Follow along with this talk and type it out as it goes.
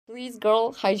Please,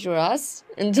 girl, hide your ass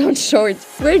and don't show it.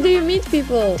 Where do you meet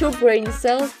people? Two brain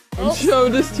cells. Oh. Show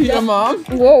this to your mom.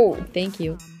 Whoa, thank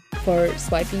you for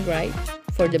swiping right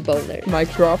for the boulder. Mic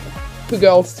drop. Two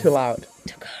girls too loud.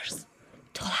 Two girls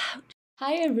too loud.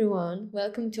 Hi everyone,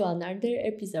 welcome to another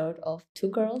episode of Two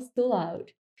Girls Too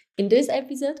Loud. In this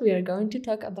episode, we are going to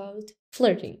talk about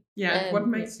flirting. Yeah, what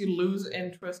makes you lose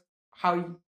interest, how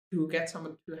you get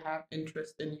someone to have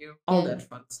interest in you, all that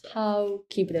fun stuff. How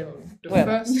keep them. The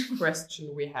first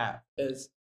question we have is,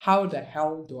 how the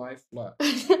hell do I flirt?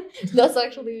 That's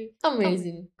actually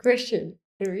amazing question.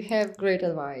 We have great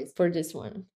advice for this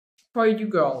one. For you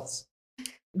girls,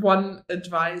 one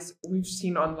advice we've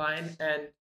seen online, and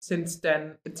since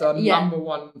then it's our number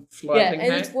one flirting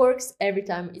and hack. it works every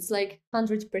time. It's like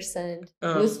 100%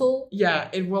 useful. Yeah,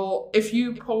 it will. If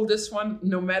you pull this one,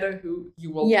 no matter who,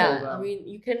 you will pull them. I mean,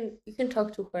 you can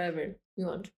talk to whoever you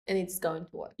want, and it's going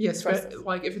to work. Yes,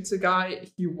 like if it's a guy,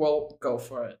 you will go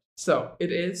for it. So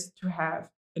it is to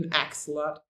have an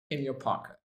axolot in your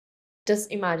pocket. Just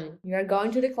imagine you are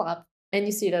going to the club and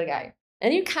you see that guy,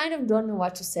 and you kind of don't know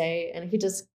what to say, and he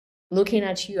just looking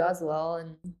at you as well,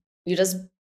 and you just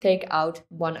take out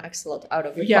one axolot out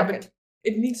of your pocket. But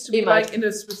it needs to be like in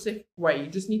a specific way. You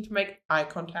just need to make eye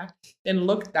contact, then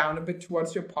look down a bit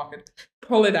towards your pocket,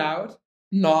 pull it out,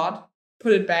 nod,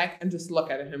 put it back, and just look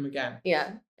at him again.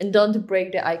 Yeah, and don't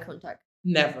break the eye contact.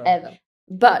 Never. Ever.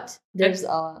 But there's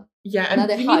and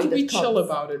you need to be chill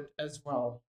about it as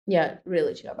well. Yeah,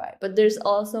 really chill about it. But there's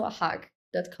also a hack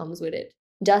that comes with it.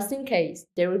 Just in case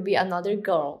there would be another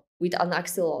girl with an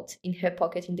axolot in her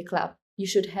pocket in the club, you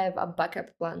should have a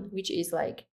backup plan, which is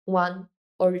like 1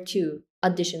 or 2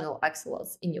 additional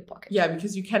axolots in your pocket. Yeah,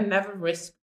 because you can never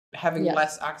risk having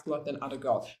less axolot than other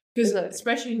girls. Because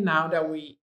especially now that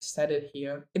we said it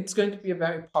here, it's going to be a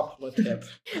very popular tip.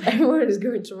 Everyone is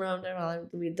going to run around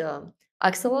with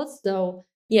axolots. So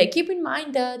yeah, keep in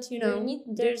mind that,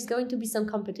 there's going to be some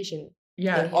competition.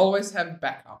 Yeah, always have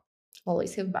backup.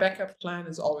 Always have backup plan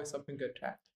is always something good to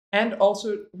have. And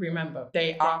also remember,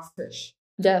 they are fish.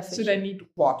 So they need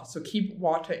water. So keep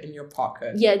water in your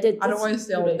pocket. Yeah, otherwise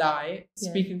they'll die. Yeah.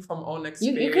 Speaking from own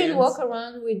experience. You can walk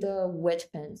around with wet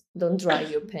pants. Don't dry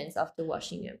your pants after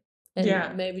washing them.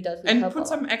 And maybe that will help. And put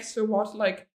some extra water,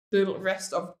 like the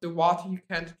rest of the water you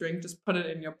can't drink, just put it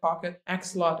in your pocket.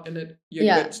 Axolot in it,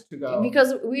 you're good to go.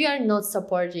 Because we are not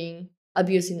supporting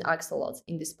abusing axolots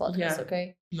in this podcast,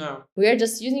 okay? No. We are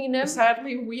just using them.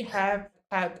 Sadly, we have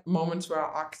had moments where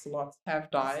our axolots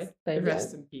have died.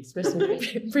 Rest in peace. Rest in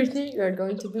peace. Brittany, you are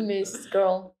going to be missed,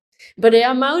 girl. But the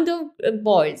amount of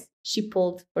boys she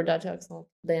pulled for that axolot,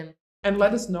 damn. And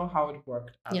let us know how it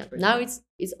worked. Now it's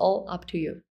all up to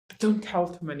you. Don't tell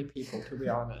too many people, to be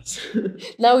honest.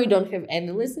 Now we don't have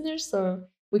any listeners, so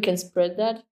we can spread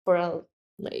that for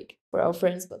our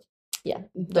friends. But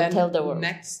don't tell the world.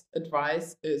 Next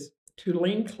advice is to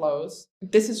lean close.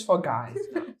 This is for guys.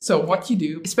 So what you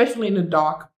do, especially in a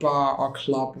dark bar or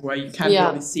club where you can't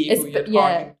really see who you're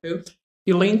talking to,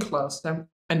 you lean close to them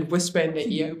and whisper in their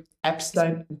ear,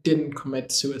 Epstein didn't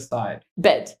commit suicide.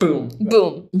 Bet. Boom.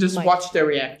 Boom. Just watch their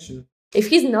reaction. If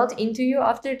he's not into you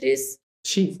after this...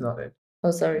 She's not it.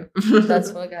 Oh, sorry. That's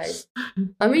for guys.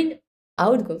 I mean, I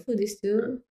would go for this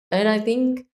too. And I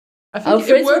think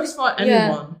it works for anyone.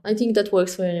 Yeah, I think that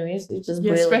works for anyone. It's just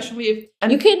brilliant. Especially if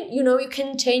you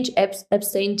can change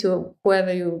Epstein to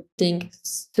whoever you think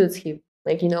suits him.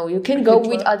 Like, you can go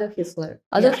with Adolf Hitler.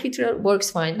 Adolf Hitler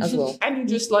works fine as well. And you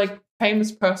just like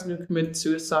famous person who committed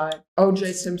suicide.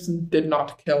 O.J. Simpson did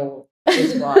not kill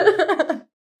his wife.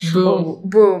 Boom.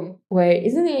 Boom. Wait,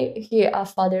 isn't he a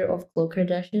father of Khloe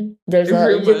Kardashian? There's a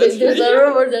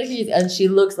rumor that he is, and she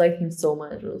looks like him so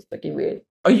much. It was fucking weird.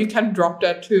 Oh, you can drop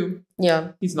that too. Yeah.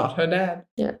 He's not her dad.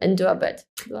 Yeah, and do a bet.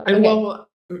 And we'll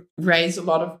raise a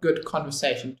lot of good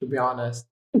conversation, to be honest.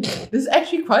 This is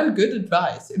actually quite a good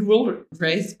advice. It will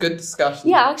raise good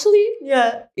discussion. Yeah, actually,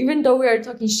 even though we are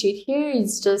talking shit here,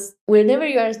 it's just whenever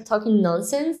you are talking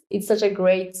nonsense, it's such a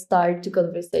great start to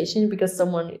conversation because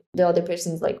the other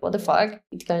person is like, what the fuck?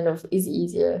 It kind of is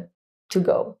easier to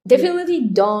go. Definitely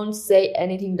don't say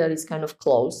anything that is kind of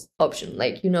close option.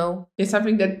 Like, It's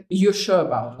something that you're sure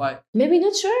about. Like, maybe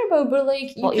not sure about, but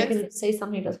like, you can say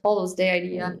something that follows the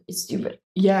idea. It's stupid.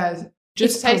 Yeah.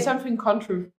 Just say something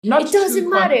controversial. It doesn't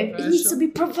matter. It needs to be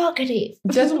provocative.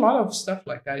 There's a lot of stuff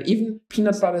like that. Even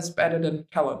peanut butter is better than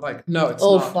Nutella. Like, no, it's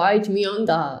not. Fight me on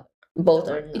that. Both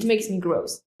are. It makes me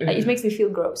gross. It makes me feel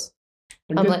gross.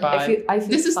 I'm like, I feel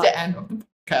this is the end of the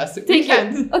podcast. Thank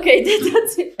you. Okay,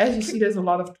 that's it. As you see, there's a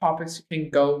lot of topics you can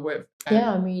go with.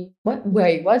 Yeah, I mean,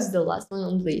 what's the last one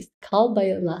on the list? Call by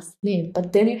your last name,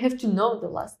 but then you have to know the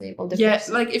last name of the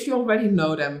person. Like if you already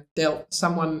know them,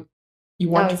 someone you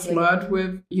want to flirt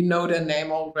with, you know their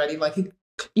name already, like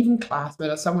even classmate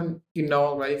or someone you know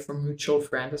already from mutual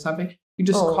friend or something. You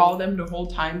just call them the whole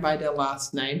time by their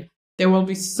last name. They will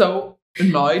be so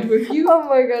annoyed with you. Oh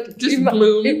my god! Just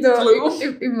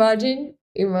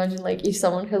Imagine like if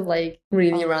someone has like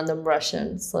really random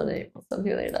Russian surname or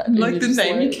something like that. Like the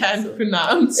name you can't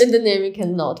pronounce. And the name you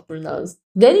cannot pronounce.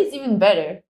 Then it's even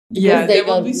better. Yeah, they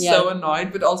will be so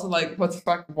annoyed, but also like, what the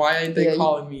fuck? Why are they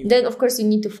calling me? Then of course you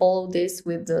need to follow this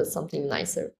with something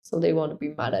nicer, so they won't be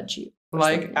mad at you.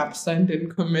 Like Epstein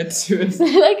didn't commit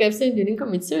suicide. Like Epstein didn't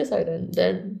commit suicide, and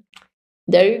then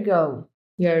there you go.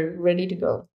 You're ready to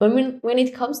go. I mean, when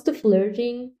it comes to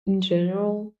flirting in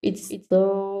general, it's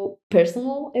so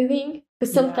personal, I think.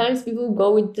 Because sometimes people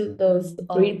go into those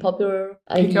really popular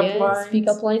ideas,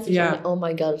 pick-up lines. Yeah. Like, oh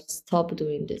my god, stop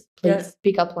doing this. Please,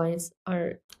 pick-up lines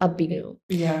are a big no.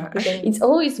 Yeah. It's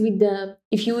always with the,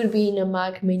 if you would be in a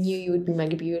Mac menu, you would be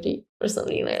Mac Beauty or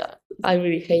something like that. I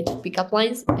really hate pick-up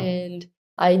lines, and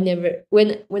I never,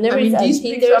 whenever it's a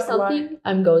Tinder or something,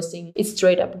 I'm ghosting. It's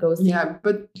straight up ghosting. Yeah,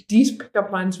 but these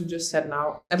pickup lines we just said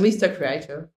now, at least they're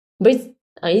creative. But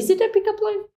is it a pickup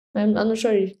line? I'm not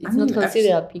sure if it's not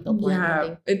considered a pickup line.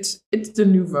 Yeah, it's the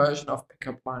new version of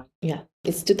pickup line. Yeah,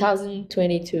 it's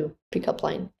 2022 pickup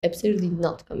line. Absolutely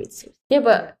not commit suicide. Yeah,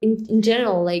 but in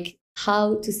general, like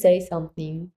how to say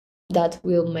something that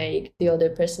will make the other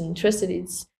person interested,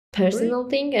 it's personal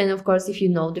thing. And of course, if you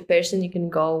know the person, you can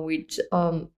go with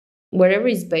whatever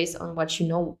is based on what you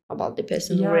know about the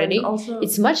person already. Also,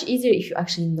 it's much easier if you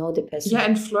actually know the person. Yeah,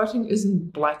 and flirting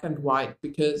isn't black and white,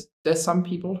 because there's some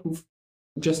people who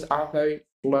just are very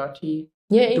flirty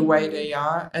the way they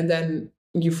are, and then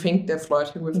you think they're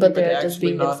flirting with you, but they're just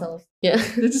being not. Themselves. Yeah,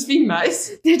 they're just being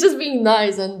nice. They're just being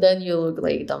nice, and then you look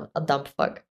like a dumb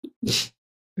fuck.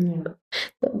 Yeah,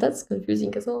 that's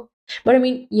confusing as well. But I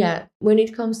mean, yeah, when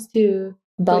it comes to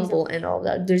Bumble and all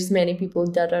that, there's many people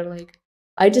that are like,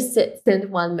 I just sent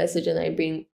one message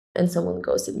and someone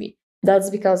ghosted me. That's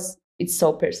because it's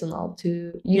so personal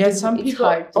to you. Yeah, some people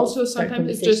also sometimes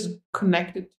it's just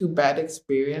connected to bad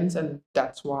experience, and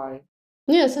that's why.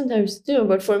 Yeah, sometimes too.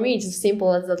 But for me, it's as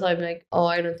simple as that. I'm like, oh,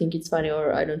 I don't think it's funny,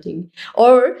 or I don't think,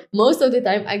 or most of the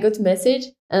time I got a message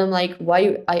and I'm like,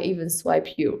 why I even swipe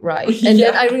you right? And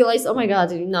then I realized, oh my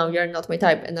god, no, you're not my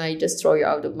type, and I just throw you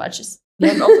out of matches.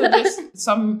 Yeah, and also just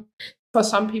for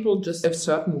some people, just a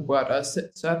certain word or a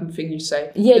certain thing you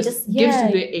say, gives you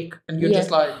the ick, and you're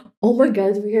just like, oh my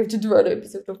god, we have to do an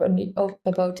episode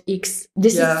about icks.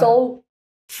 This is so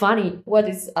funny. What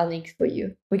is an ick for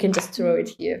you? We can just throw it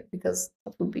here because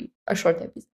that would be a short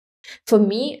episode. For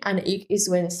me, an ick is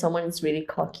when someone is really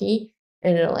cocky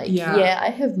and they're like, yeah, I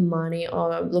have money,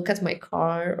 or look at my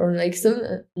car, or like some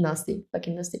nasty,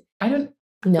 fucking nasty. I don't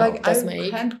know. Like, I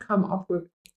can't come up with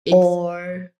icks,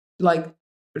 or like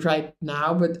right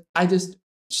now, but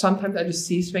sometimes I just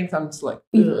see things, I'm just like,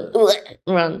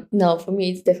 run. No, for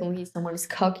me, it's definitely someone is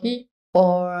cocky.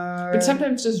 But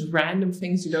sometimes just random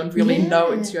things you don't really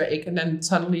know it's your ick, and then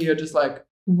suddenly you're just like,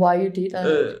 why you did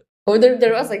that? Or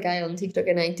there was a guy on TikTok,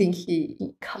 and I think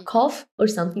he coughed or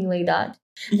something like that.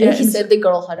 Yeah, and he said the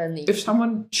girl had an ick. If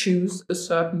someone chews a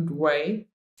certain way,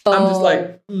 I'm just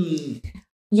like,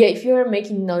 Yeah, if you are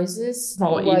making noises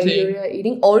while you're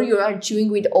eating, or you are chewing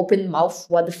with open mouth,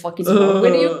 what the fuck is wrong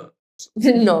with you?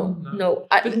 No.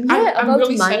 I'm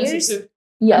really sensitive.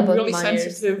 Yeah, I'm really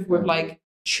sensitive with like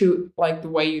the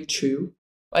way you chew.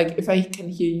 Like if I can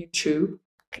hear you chew.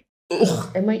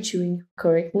 Am I chewing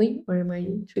correctly, or am I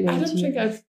chewing? I don't think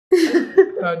I've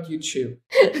heard you chew.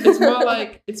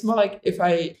 It's more like if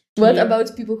I. What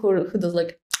about people who does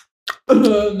like?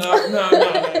 No.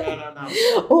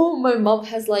 Oh, my mom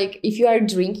has like, if you are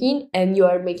drinking and you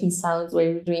are making sounds while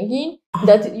you're drinking,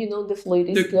 that the fluid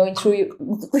is going through you.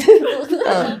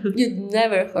 You've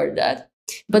never heard that.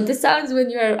 But the sounds when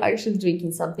you are actually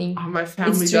drinking something. Oh, my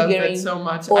family does that so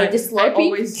much. Or I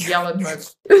always yell at my.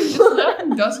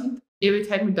 Slurping doesn't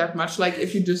irritate me that much. Like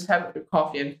if you just have a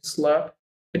coffee and slurp,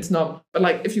 it's not. But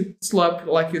like if you slurp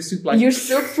like your soup, like your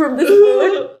soup from the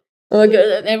spoon. Oh my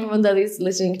god! Everyone that is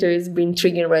listening to is being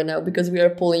triggered right now because we are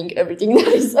pulling everything that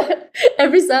is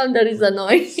every sound that is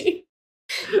annoying.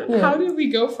 How did we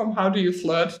go from how do you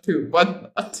flirt to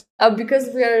what not? Because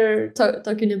we are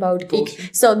talking about ick.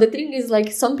 So the thing is,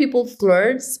 like, some people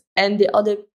flirt and the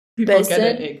other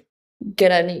person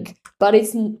get an ick. But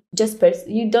it's just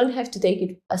you don't have to take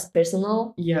it as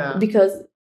personal. Yeah. Because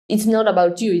it's not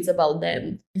about you, it's about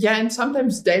them. Yeah, and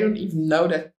sometimes they don't even know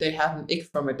that they have an ick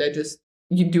from it. They just,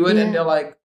 you do it and they're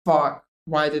like, fuck,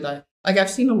 why did I? Like, I've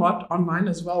seen a lot online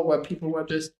as well where people were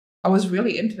just, I was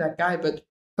really into that guy, but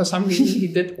for some reason he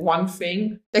did one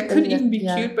thing that couldn't even be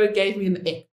cute, but it gave me an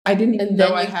ick. I didn't even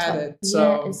know I had it. So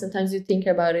yeah, and sometimes you think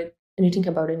about it, and you think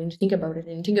about it, and you think about it,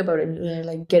 and you think about it, and you're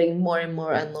like getting more and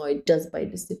more annoyed just by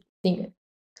this thing.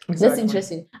 Exactly. That's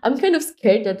interesting. I'm kind of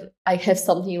scared that I have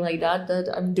something like that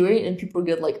I'm doing, and people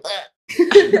get like,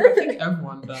 I think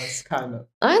everyone does, kind of.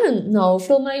 I don't know.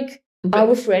 From like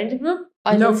our friend group,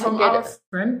 I don't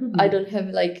have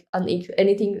like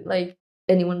anything like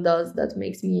anyone does that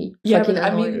makes me fucking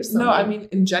annoyed or something. No, I mean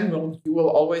in general, you will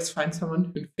always find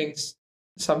someone who thinks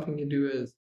something you do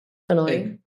is annoying.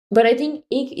 Ick. But I think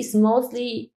ick is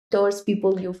mostly towards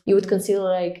people you would consider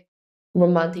like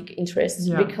romantic interests,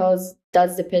 because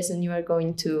that's the person you are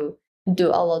going to do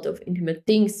a lot of intimate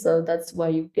things, so that's why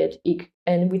you get ick.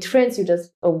 And with friends you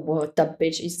just, oh what, that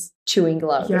bitch is chewing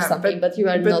loud or something, but you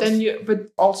are not.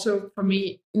 But also for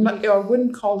me, I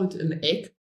wouldn't call it an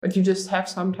ick, but you just have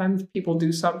sometimes people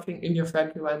do something in your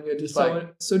friend group and you're just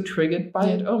so triggered by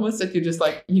it almost that you're just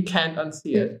like, you can't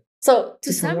unsee it. So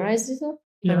to summarize this up,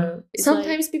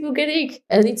 sometimes people get ick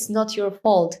and it's not your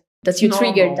fault that you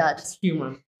triggered that. It's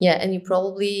human. Yeah, and you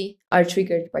probably are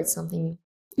triggered by something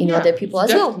in other people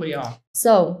as well. Definitely are.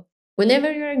 So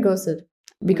whenever you're ghosted,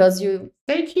 because you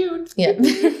stay tuned. Yeah.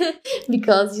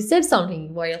 Because you said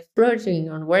something while flirting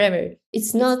or whatever,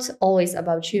 it's not always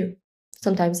about you.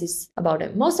 Sometimes it's about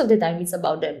them. Most of the time it's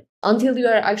about them. Until you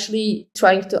are actually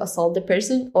trying to assault the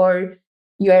person, or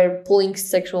you are pulling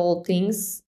sexual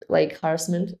things like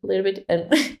harassment a little bit,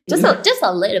 and just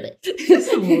a little bit.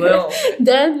 Just a little.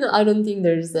 Then I don't think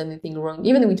there's anything wrong.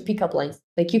 Even with pickup lines,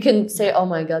 like you can say, "Oh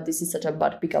my god, this is such a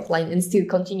bad pickup line," and still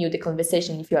continue the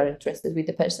conversation if you are interested with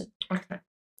the person. Okay.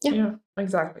 Yeah,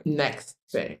 exactly. Next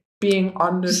thing, being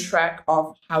on the track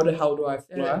of how the hell do I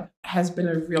flirt, has been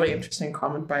a really interesting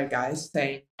comment by a guy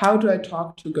saying, "How do I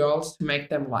talk to girls to make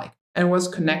them like?" And was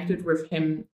connected with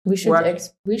him. We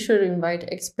should invite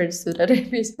experts to that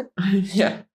episode.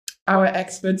 Yeah. Our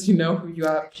experts, you know who you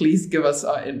are. Please give us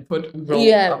our input.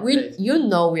 We are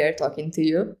talking to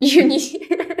you.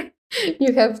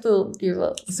 You have to give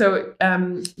us. So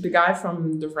the guy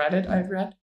from the Reddit I've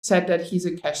read said that he's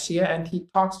a cashier and he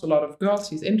talks to a lot of girls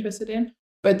he's interested in,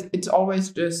 but it's always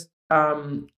just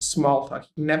small talk.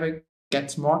 He never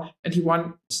gets more, and he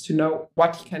wants to know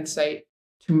what he can say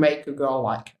to make a girl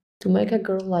like him. To make a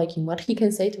girl like him, what he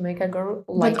can say to make a girl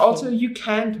like him. But also, you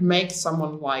can't make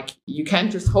someone like you. You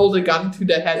can't just hold a gun to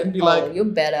their head and be like, you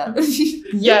better.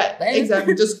 Yeah,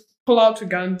 exactly. Just pull out a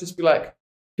gun and just be like,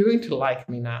 you're going to like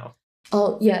me now.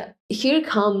 Oh, yeah. Here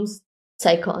comes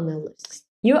psychoanalysis.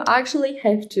 You actually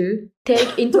have to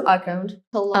take into account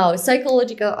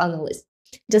psychological analysis.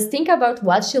 Just think about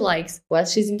what she likes, what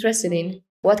she's interested in,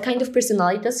 what kind of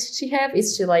personality does she have.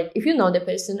 Is she like, if you know the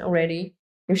person already,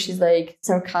 if she's like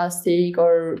sarcastic,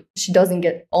 or she doesn't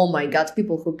get, oh my god,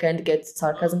 people who can't get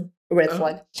sarcasm, red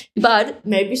flag. But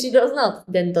maybe she does not,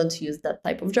 then don't use that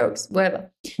type of jokes, whatever.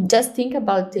 Just think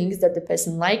about things that the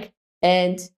person like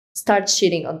and start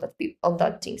shitting on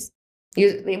that things.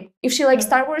 If she likes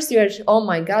Star Wars, you're, oh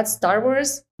my god, Star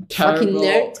Wars, terrible. Fucking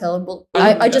nerd, terrible.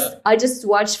 I just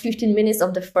watched 15 minutes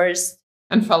of the first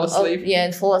and fell asleep.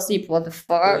 And fall asleep. What the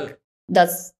fuck? Yeah.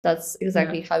 That's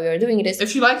exactly how we are doing this. If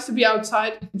she likes to be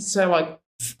outside, say like,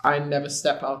 I never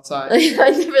step outside.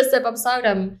 I never step outside.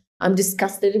 I'm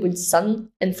disgusted with sun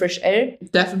and fresh air.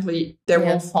 Definitely, they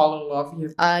won't fall in love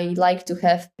with you. I like to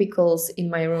have pickles in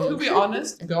my room. To be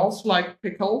honest, girls like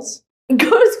pickles.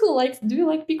 Girls do you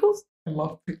like pickles? I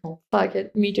love pickles. Fuck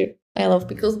it, me too. I love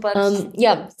pickles, but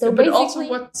So but basically,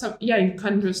 also you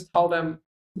can just tell them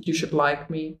you should like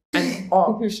me, and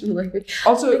you should like me.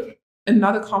 Also,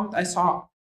 another comment I saw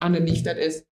underneath that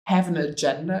is, have an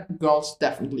agenda. Girls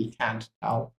definitely can't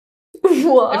tell.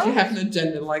 What? If you have an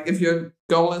agenda, like if your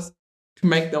goal is to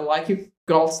make them like you,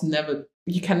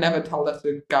 you can never tell that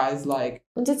the guys like,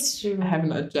 that's true, have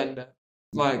an agenda.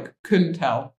 Like, couldn't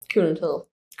tell.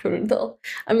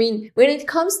 I mean, when it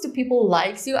comes to people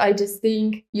likes you, I just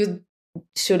think you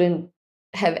shouldn't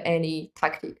have any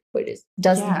tactic for this.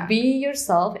 Just be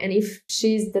yourself, and if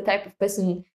she's the type of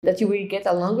person that you will get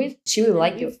along with, she will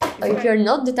like you. Like, if you're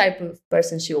not the type of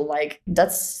person she will like,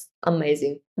 that's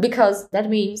amazing, because that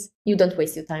means you don't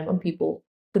waste your time on people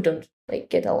who don't like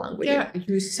get along with you. Yeah,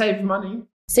 you save money,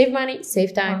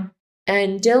 save time,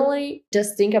 and generally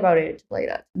just think about it like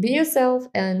that. Be yourself,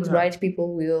 and right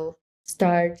people will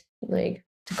start like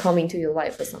to come into your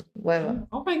life or something, whatever.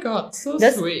 Oh my god, so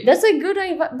sweet. That's a good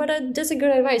that's a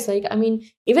good advice. Like, I mean,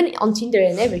 even on Tinder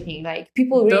and everything, like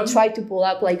people really try to pull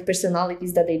up like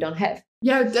personalities that they don't have.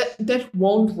 Yeah, that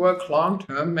won't work long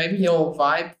term. Maybe you'll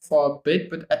vibe for a bit,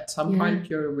 but at some point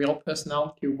your real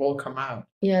personality will come out.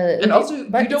 Yeah, and also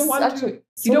you don't want to.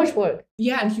 So much work.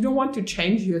 Yeah, and you don't want to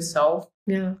change yourself.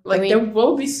 Yeah, like I mean, there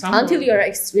will be some until you're an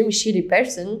extremely shitty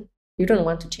person. You don't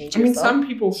want to change yourself. I mean, some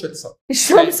people should.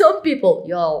 Some people,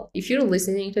 y'all, if you're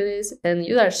listening to this and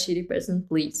you are a shitty person,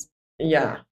 please.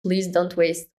 Yeah. Please don't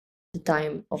waste the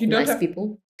time of nice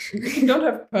people. If you don't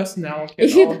have personality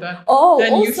at all,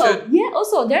 then also, you should. Yeah,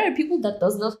 also, there are people that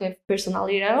does not have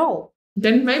personality at all.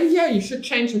 Then maybe, you should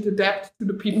change and adapt to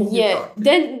the people who talk.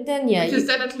 Then Because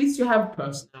then at least you have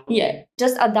personality. Yeah,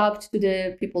 just adapt to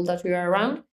the people that we are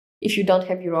around. If you don't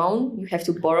have your own, you have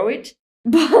to borrow it.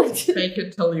 But take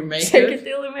it till you make it. Take it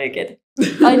till you make it.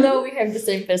 I know we have the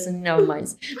same person in our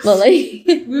minds, but like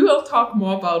we will talk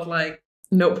more about like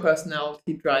no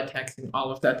personality, dry texting, all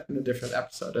of that in a different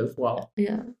episode as well.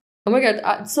 Yeah. Oh my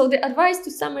god. So the advice to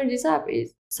summarize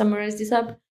this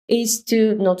up is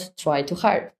to not try too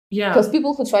hard. Yeah. Because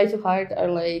people who try too hard are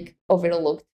like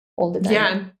overlooked all the time. Yeah,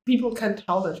 and people can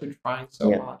tell that you're trying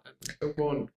so hard and it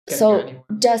won't get you anywhere.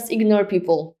 Just ignore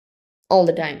people. All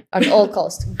the time, at all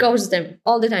costs. Ghost them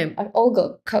all the time, at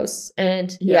all costs.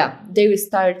 And they will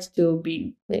start to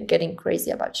be like, getting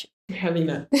crazy about you.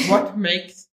 Helena, what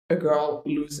makes a girl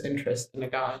lose interest in a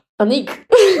guy? Panic.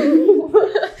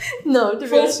 No,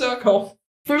 full circle.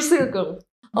 Full circle.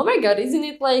 Oh my god, isn't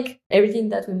it like everything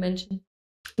that we mentioned?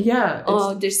 Yeah.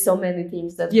 Oh, there's so many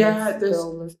things that makes a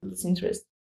girl lose interest.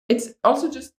 It's also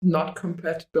just not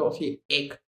compatibility,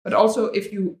 but also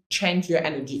if you change your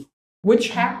energy. Which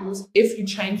happens if you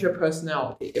change your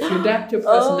personality. If you adapt your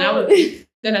personality,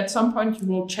 then at some point you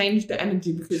will change the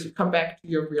energy because you come back to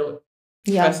your real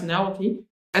personality.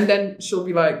 And then she'll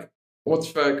be like, what's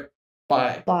fuck?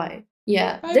 Bye. Bye.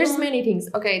 Yeah. There's many things.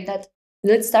 Okay,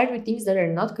 let's start with things that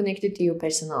are not connected to your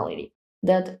personality,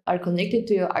 that are connected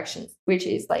to your actions, which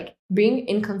is like being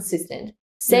inconsistent,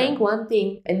 saying one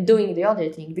thing and doing the other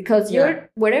thing. Because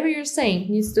whatever you're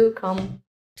saying needs to come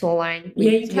to align with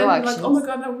you can't be like, oh my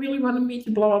god, I really want to meet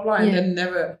you, blah blah blah,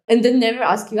 and then never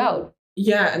ask you out.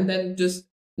 Yeah, and then just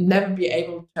never be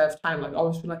able to have time. Like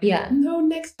always be like, no,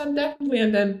 next time definitely,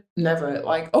 and then never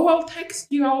like, oh, I'll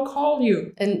text you, I'll call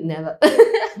you, and never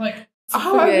like,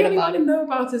 oh, I really want to know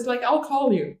about this. Like, I'll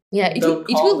call you. Yeah,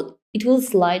 it will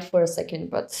slide for a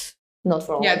second, but not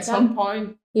for a long time. At some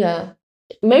point. Yeah.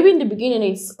 Maybe in the beginning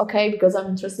it's okay because I'm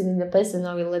interested in the person,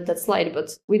 I will let that slide.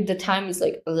 But with the time, it's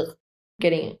like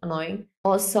getting annoying.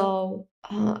 Also,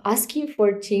 asking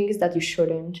for things that you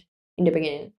shouldn't in the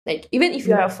beginning. Like, even if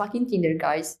you are a fucking Tinder,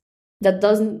 guys, that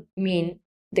doesn't mean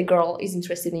the girl is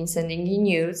interested in sending you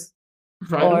news.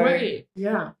 Right away.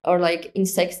 Yeah. Or like in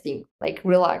sexting. Like,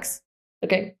 relax.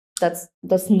 Okay? That's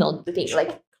not the thing.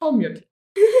 Like, calm your tits.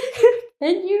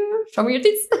 Can you show me your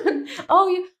tits?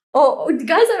 The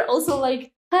guys are also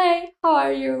like, hi, how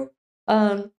are you?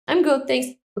 I'm good, thanks.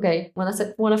 Okay, wanna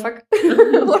fuck? wanna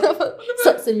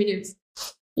fuck? Send me news.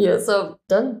 Yeah, so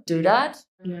don't do that.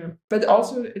 Yeah, but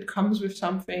also it comes with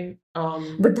something.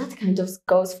 But that kind of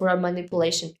goes for a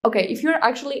manipulation. Okay, if you're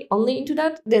actually only into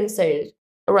that, then say it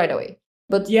right away.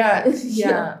 But yeah,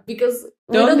 because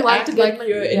we don't want act to get like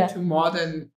you're into more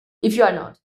than if you are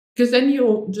not. Because then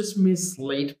you'll just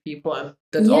mislead people, and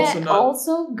that's also not.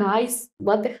 Also, guys,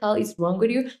 what the hell is wrong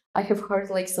with you? I have heard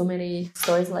like so many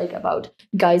stories like about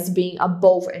guys being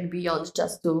above and beyond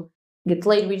just to get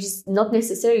laid, which is not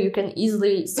necessary. You can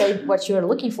easily say what you're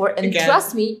looking for, and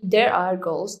trust me, there are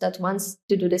girls that wants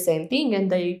to do the same thing, and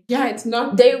they it's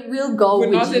not. They will go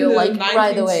with you like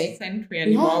right away. Century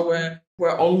anymore,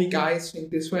 where only guys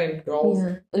think this way and girls.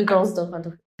 Yeah, and girls don't want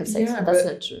to have sex. That's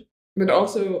not true. But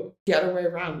also the other way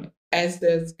around. As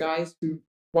there's guys who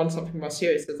want something more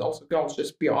serious, there's also girls.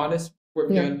 Just be honest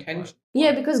with your intention.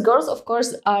 Yeah, because girls, of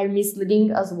course, are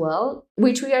misleading as well,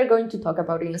 which we are going to talk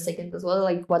about in a second as well,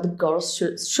 like what girls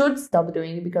should stop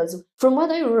doing. Because from what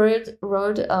I read,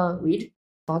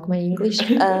 fuck my English,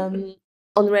 on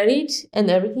Reddit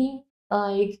and everything,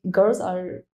 like girls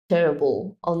are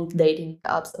terrible on dating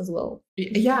apps as well.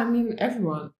 Yeah, I mean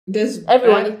everyone.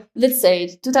 Let's say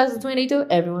it, 2022.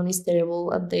 Everyone is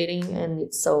terrible at dating, and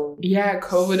it's so. Yeah,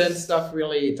 COVID and stuff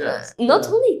really does. Not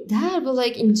only that, but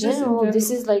like in general,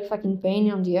 this is like fucking pain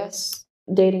on the ass.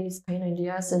 Dating is pain on the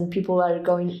ass, and people are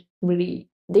going really.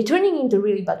 They're turning into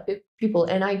really bad people,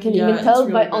 and I can even tell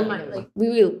really by all my like. We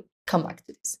will come back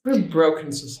to this. We're a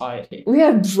broken society. We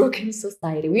are broken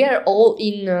society. We are all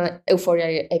in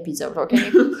Euphoria episode,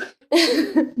 okay?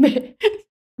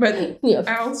 But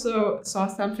I also saw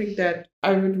something that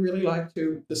I would really like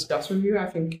to discuss with you. I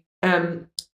think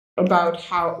about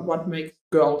what makes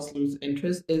girls lose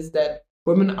interest is that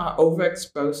women are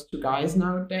overexposed to guys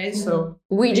nowadays. So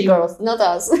which girls, not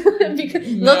us, because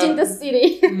not in the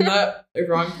city. Not a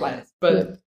wrong place,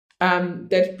 but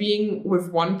that being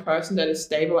with one person that is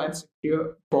stable and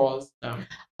secure bores them.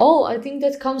 Oh, I think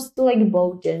that comes to like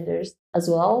both genders as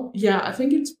well. Yeah, I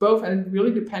think it's both, and it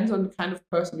really depends on the kind of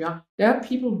person you are. There are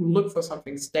people who look for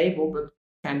something stable but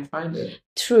can't find it.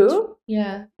 True.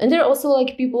 Yeah. And there are also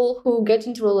like people who get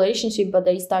into a relationship but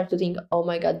they start to think, oh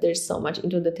my god, there's so much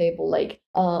into the table, like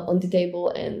on the table,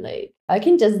 and like I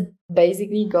can just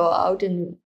basically go out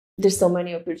and there's so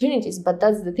many opportunities. But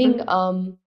that's the thing.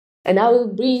 And I will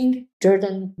bring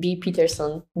Jordan B.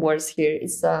 Peterson words here.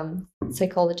 It's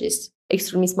psychologist,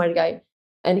 extremely smart guy.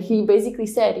 And he basically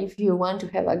said, if you want to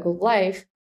have a good life,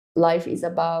 life is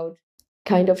about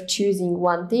kind of choosing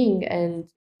one thing and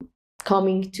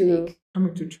coming to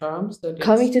terms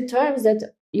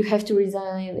that you have to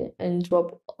resign and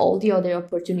drop all the other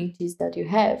opportunities that you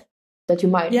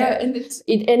might have. And it's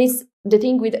the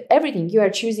thing with everything. You are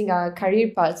choosing a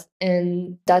career path,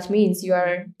 and that means you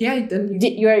are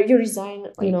you resign,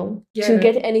 to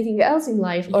get anything else in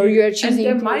life, or you are choosing.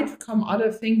 And there might come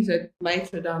other things that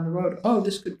later down the road. Oh,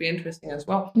 this could be interesting as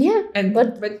well. Yeah, and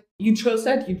but you chose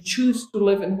that. You choose to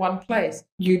live in one place.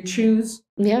 You choose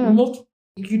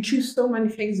you choose so many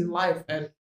things in life, and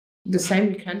the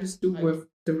same you can just do with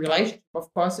the relationship.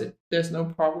 Of course, there's no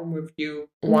problem with you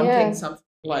wanting something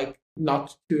like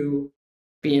not to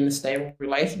be in a stable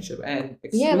relationship and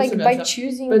like by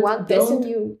choosing one person,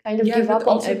 you kind of give up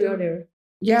on every other.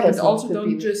 Yeah, but also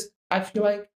don't just. I feel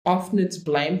like often it's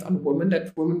blamed on women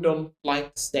that women don't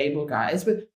like stable guys,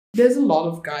 but there's a lot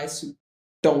of guys who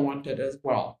don't want it as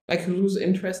well. Like who lose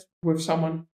interest with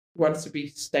someone who wants to be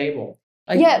stable.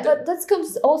 Like, but that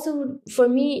comes also, for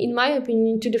me, in my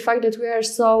opinion, to the fact that we are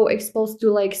so exposed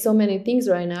to like so many things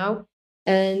right now,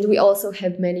 and we also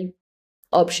have many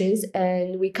options,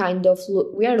 and we kind of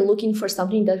we are looking for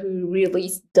something that will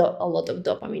release a lot of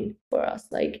dopamine for us,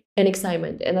 like an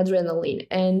excitement and adrenaline.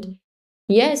 And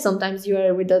sometimes you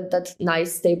are with that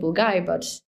nice stable guy, but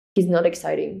he's not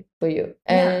exciting for you.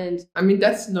 And I mean,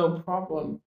 that's no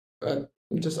problem, but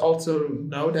just also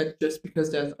know that just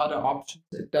because there's other options,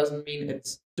 it doesn't mean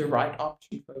it's the right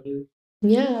option for you.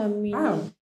 Yeah, I mean,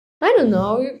 I don't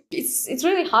know. It's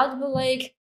really hard, but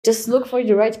like, just look for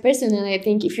the right person. And I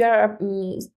think if you are,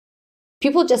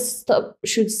 people just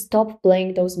should stop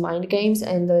playing those mind games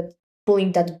and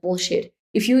pulling that bullshit.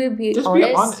 If you will be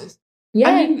honest. Yeah,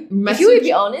 I mean, if you will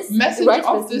be honest, message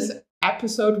of this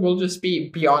episode will just be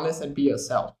honest and be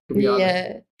yourself. To be honest.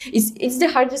 Yeah, it's the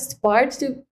hardest part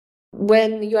to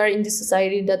when you are in this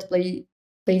society that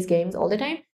plays games all the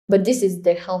time. But this is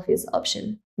the healthiest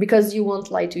option because you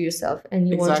won't lie to yourself and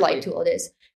you won't lie to others.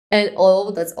 And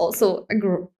that's also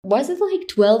was it like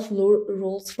 12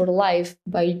 rules for life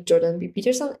by Jordan B.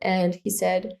 Peterson? And he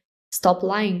said, stop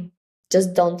lying.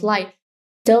 Just don't lie.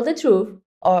 Tell the truth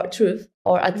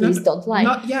or at least don't lie.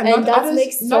 That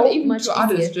makes so not even much to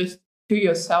others, just to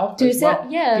yourself.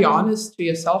 Yeah. Be honest to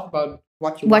yourself about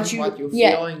what you want, what you're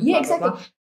feeling. Yeah, exactly. Blah, blah.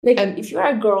 Like, and if you're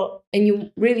a girl and you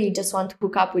really just want to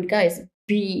hook up with guys,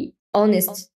 be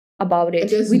honest about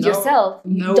it with yourself.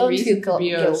 Don't reason feel to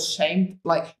be ashamed.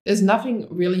 Like, there's nothing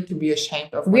really to be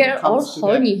ashamed of. We are all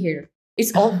horny here.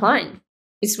 It's all fine.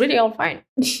 It's really all fine.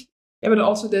 Yeah, but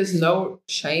also there's no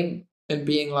shame in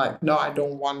being like, no, I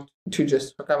don't want to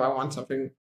just hook up. I want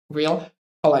something real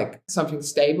or like something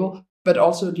stable. But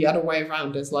also the other way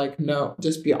around. There's like, no,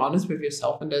 just be honest with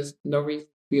yourself, and there's no reason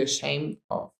to be ashamed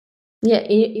of. Yeah,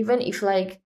 even if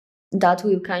like that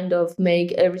will kind of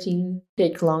make everything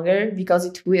take longer, because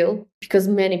it will, because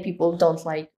many people don't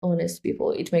like honest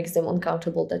people. It makes them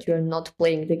uncomfortable that you are not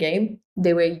playing the game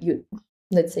the way you,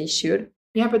 let's say, should.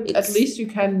 Yeah, but at least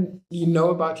you know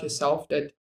about yourself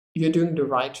that you're doing the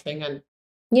right thing. And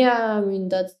yeah, I mean,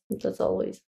 that's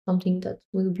always something that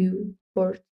will be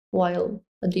worthwhile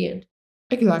at the end.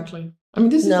 Exactly. I mean,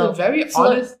 this is a very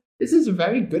honest, this is a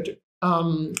very good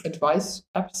advice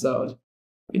episode.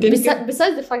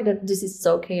 Besides the fact that this is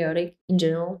so chaotic in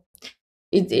general,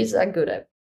 it is a good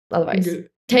advice.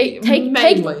 Take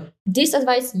this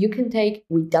advice you can take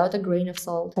without a grain of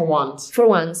salt for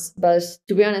once. But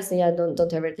to be honest,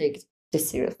 don't ever take this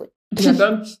seriously. Yeah,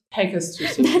 don't take us too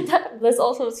seriously. That's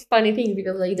also a funny thing,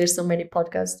 because like there's so many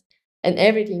podcasts and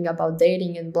everything about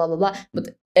dating and blah blah blah,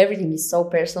 but everything is so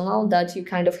personal that you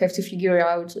kind of have to figure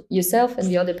out yourself and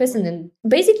the other person. And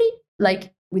basically,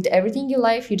 like with everything in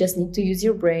life, you just need to use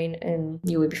your brain and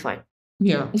you will be fine.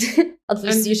 Yeah. At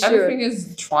least you should. Everything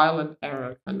is trial and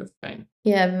error kind of thing.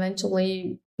 Yeah,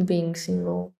 eventually being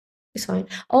single is fine.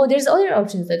 Oh, there's other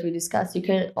options that we discussed. You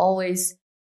can always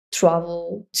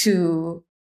travel to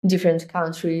different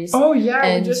countries. Oh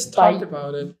yeah, we just talked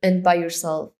about it. And buy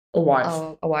yourself a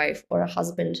wife or a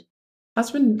husband.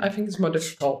 Husband, I think, is more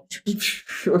difficult.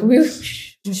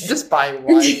 Just buy a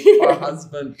wife or a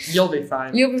husband. You'll be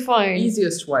fine. You'll be fine.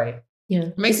 Easiest way.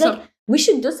 Yeah. We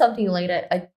should do something like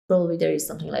that. Probably there is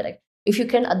something like that. If you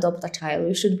can adopt a child,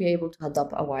 you should be able to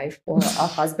adopt a wife or a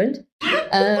husband.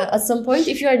 At some point,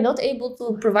 if you are not able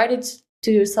to provide it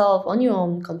to yourself on your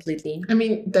own completely. I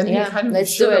mean, then you kind of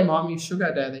sugar mommy,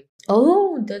 sugar daddy.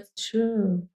 Oh, that's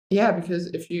true. Yeah, because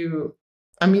if you...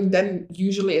 I mean, then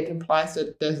usually it implies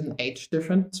that there's an age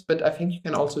difference, but I think you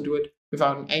can also do it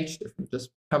without an age difference.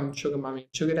 Just become sugar mommy,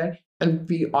 sugar daddy, and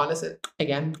be honest.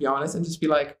 Be honest, and just be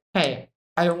like, hey,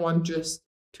 I don't want just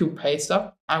to pay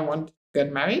stuff. I want to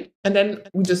get married, and then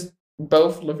we just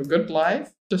both live a good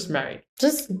life, just married.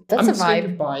 That's a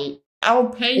vibe. I'll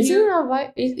pay you. Isn't it a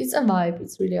vibe? It's a vibe.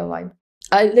 It's really a vibe.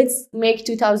 Let's make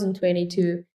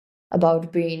 2022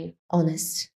 about being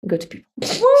honest, good people.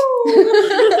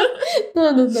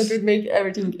 No, that would make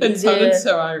everything easier. It sounded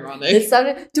so ironic. It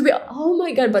sounded to be, oh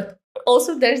my god, but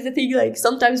also there's the thing, like,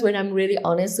 sometimes when I'm really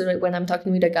honest, like when I'm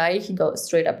talking with a guy, he goes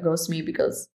straight up ghosts me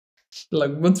because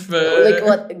like, what's like,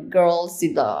 what, girl,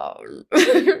 sit down.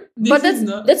 But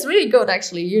that's really good,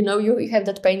 actually. You know, you have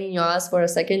that pain in your ass for a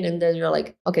second and then you're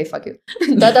like, okay, fuck you.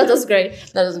 that was great.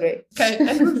 That was great. Okay,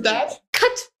 and with that,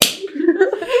 cut.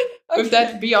 With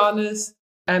that, be honest,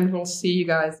 and we'll see you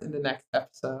guys in the next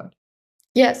episode.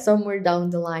 Yeah, somewhere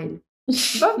down the line.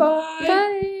 Bye-bye.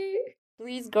 Bye.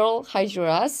 Please, girl, hide your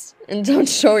ass and don't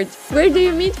show it. Where do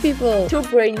you meet people? Two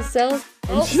brain cells.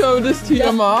 Show this to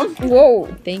your mom. Whoa.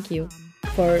 Thank you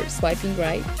for swiping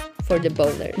right for the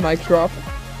boulder. Mic drop.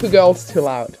 2 girls, too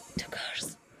loud. 2 girls.